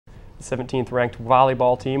The 17th ranked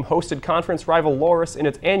volleyball team hosted conference rival Loras in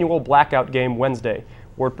its annual blackout game Wednesday.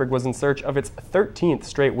 Wartburg was in search of its 13th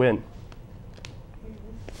straight win.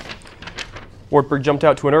 Wartburg jumped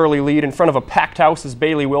out to an early lead in front of a packed house as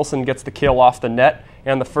Bailey Wilson gets the kill off the net.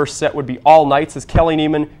 And the first set would be all Knights as Kelly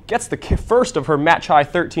Neiman gets the first of her match-high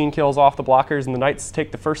 13 kills off the blockers, and the Knights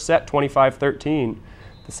take the first set 25-13.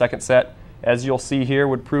 The second set, as you'll see here,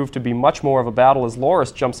 would prove to be much more of a battle as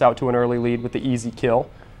Loras jumps out to an early lead with the easy kill.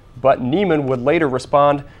 But Neiman would later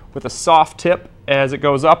respond with a soft tip as it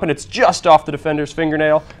goes up, and it's just off the defender's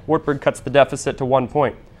fingernail. Wartburg cuts the deficit to 1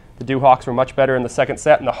 point. The Dewhawks were much better in the second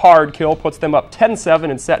set, and the hard kill puts them up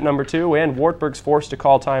 10-7 in set number 2, and Wartburg's forced to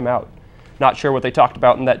call timeout. Not sure what they talked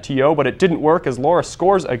about in that TO, but it didn't work as Loras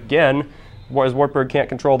scores again, as Wartburg can't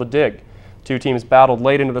control the dig. Two teams battled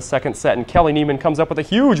late into the second set, and Kelly Neiman comes up with a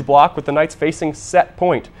huge block with the Knights facing set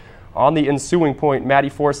point. On the ensuing point, Maddie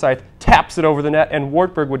Forsyth taps it over the net, and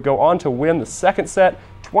Wartburg would go on to win the second set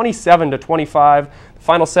 27-25. The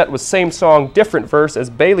final set was same song, different verse, as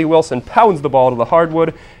Bailey Wilson pounds the ball to the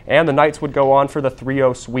hardwood, and the Knights would go on for the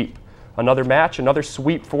 3-0 sweep. Another match, another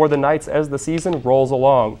sweep for the Knights as the season rolls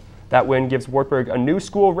along. That win gives Wartburg a new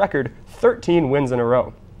school record, 13 wins in a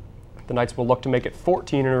row. The Knights will look to make it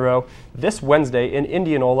 14 in a row this Wednesday in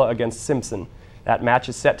Indianola against Simpson. That match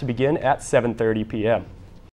is set to begin at 7:30 p.m.